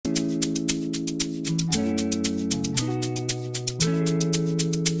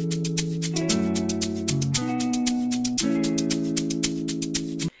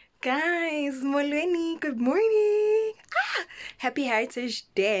Happy Heritage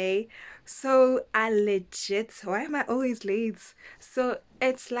Day. So I legit, why am I always late? So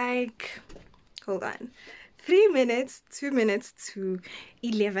it's like, hold on, 3 minutes, 2 minutes to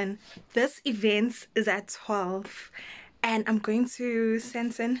 11. This event is at 12 and I'm going to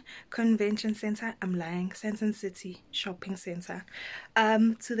Sandton Convention Center. I'm lying, Sandton City Shopping Center,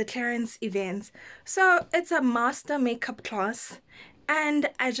 to the Clarins event. So it's a master makeup class and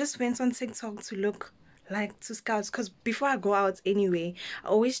I just went on TikTok to look like to scout, because before I go out anyway, I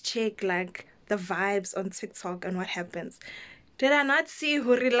always check like the vibes on TikTok and what happens. Did I not see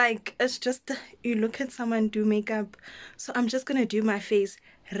Huri? Like, it's just you look at someone do makeup. So I'm just gonna do my face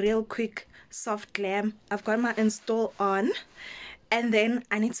real quick, soft glam. I've got my install on and then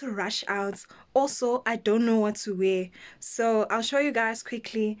I need to rush out. Also, I don't know what to wear, so I'll show you guys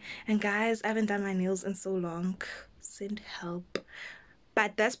quickly. And guys, I haven't done my nails in so long. Send help.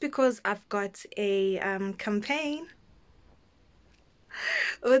 But that's because I've got a campaign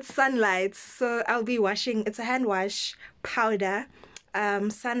with Sunlight. So I'll be washing, it's a hand wash powder,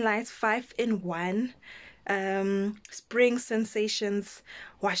 Sunlight 5-in-1, Spring Sensations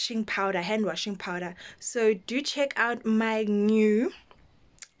washing powder, hand washing powder. So do check out my new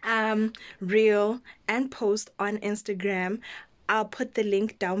reel and post on Instagram. I'll put the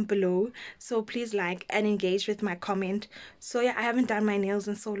link down below, so please like and engage with my comment. So yeah, I haven't done my nails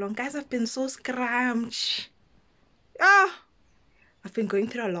in so long, guys. I've been so scrunched. I've been going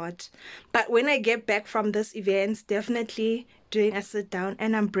through a lot. But when I get back from this event, definitely doing a sit down.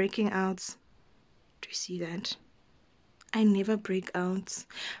 And I'm breaking out. Do you see that? I never break out.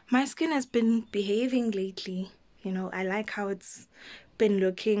 My skin has been behaving lately. You know, I like how it's been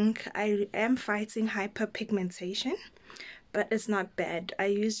looking. I am fighting hyperpigmentation, but it's not bad. I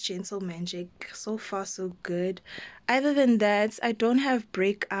use Gentle Magic. So far, so good. Other than that, I don't have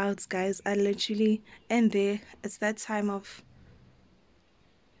breakouts, guys. I literally end there. It's that time of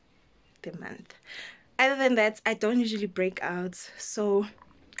the month. Other than that, I don't usually break out. So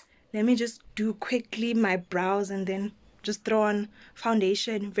let me just do quickly my brows and then just throw on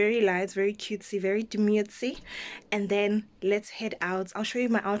foundation. Very light, very cutesy, very demurtsy. And then let's head out. I'll show you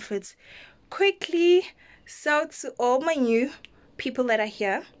my outfits quickly. So to all my new people that are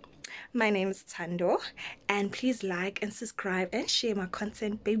here, my name is Tando, and please like and subscribe and share my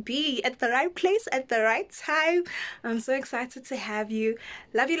content, baby, at the right place at the right time. I'm so excited to have you.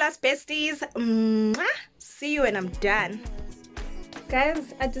 Love you lots, besties. Mwah! See you when I'm done.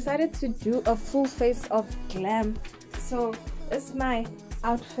 Guys, I decided to do a full face of glam. So this is my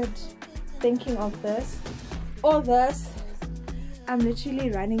outfit, thinking of this or this. I'm literally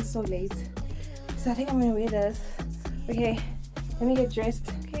running so late. So I think I'm gonna wear this. Okay, let me get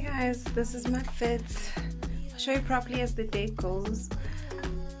dressed. Okay guys, this is my fit. I'll show you properly as the day goes.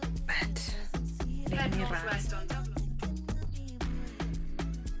 But let me run.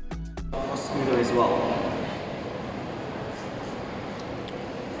 More smoother as well.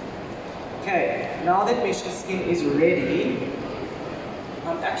 Okay, now that Misha skin is ready,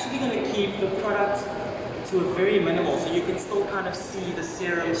 I'm actually going to keep the product to a very minimal, so you can still kind of see the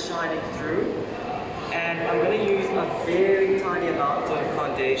serum shining through. And I'm going to use a very tiny amount of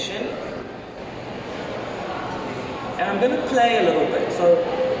foundation. And I'm going to play a little bit. So,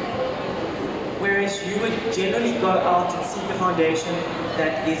 whereas you would generally go out and seek a foundation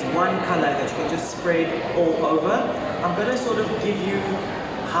that is one color that you can just spread all over, I'm going to sort of give you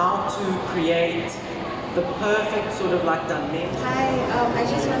how to create the perfect sort of like dimension. Hi, I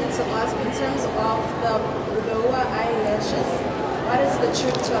just wanted to ask, in terms of the lower eyelashes, what is the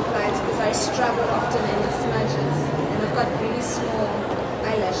trick to apply it? Because I struggle often and it smudges, and I've got really small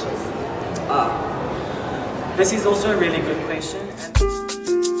eyelashes. This is also a really good question.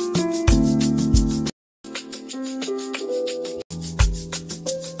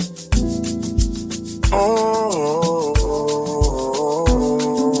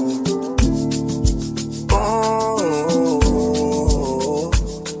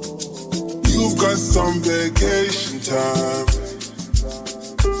 You've got some vacation time.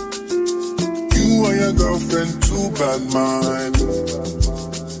 You and your girlfriend, too bad mind.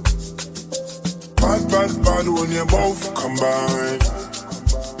 Bad when you both combine.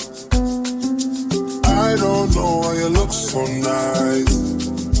 I don't know why you look so nice.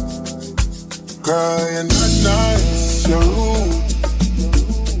 Girl, you're not nice, you're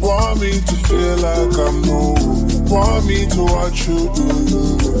rude. Want me to feel like I'm new. Want me to watch you do.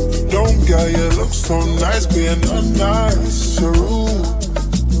 Don't get you look so nice, being unnice, you're rude.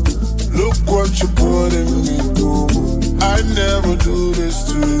 Look what you're putting me through. I never do this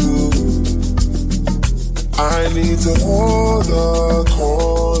to you. I need to hold a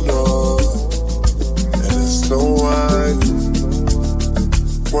corner, and it's no one.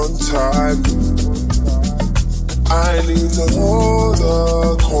 one time. I need to hold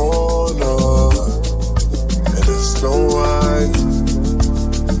a corner, and it's no wine.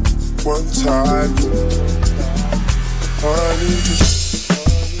 One time, I need you,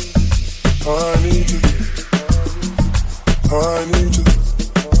 I need you, I need you,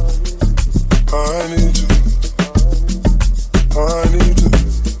 I need you, I need you,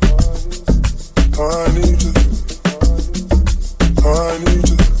 I need you, I need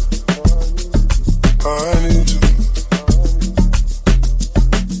you, I need you.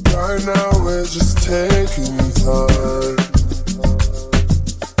 Right now we're just taking time.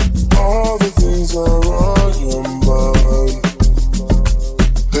 All the things are on your mind.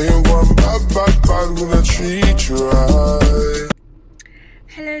 They ain't one bad when I treat you right.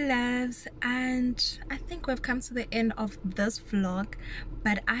 Hello loves, and I think we've come to the end of this vlog,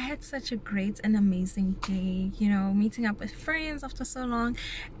 but I had such a great and amazing day, you know, meeting up with friends after so long,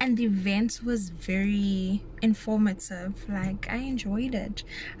 and the event was very informative. Like, I enjoyed it.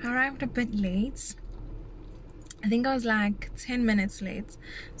 I arrived a bit late. I think I was like 10 minutes late,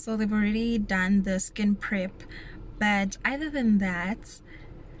 so they've already done the skin prep, but other than that,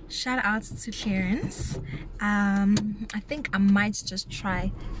 shout out to Clarins. I think I might just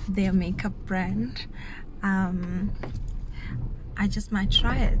try their makeup brand. I just might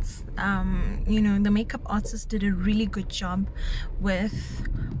try it. You know, the makeup artist did a really good job with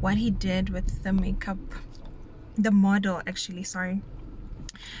what he did with the makeup, the model actually, sorry.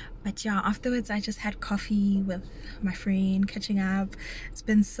 But yeah, afterwards I just had coffee with my friend, catching up. It's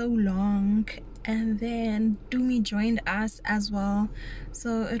been so long. And then Dumi joined us as well,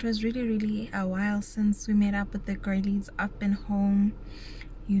 so it was really a while since we met up with the girlies. I've been home,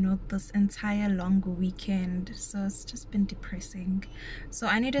 you know, this entire long weekend, so it's just been depressing, so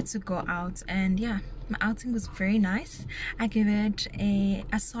I needed to go out. And yeah, my outing was very nice. I give it a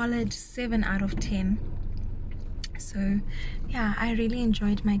solid 7 out of 10. So yeah, I really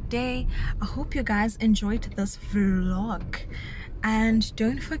enjoyed my day. I hope you guys enjoyed this vlog, and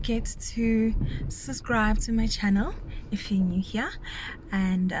don't forget to subscribe to my channel if you're new here,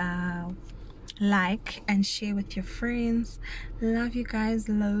 and like and share with your friends. Love you guys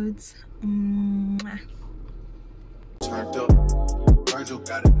loads. Mwah. Turned up, Virgil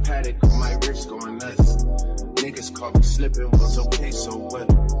got a paddock on my wrist going nuts. Niggas caught me slipping, was okay, so what?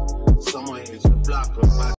 Someone hit the block of my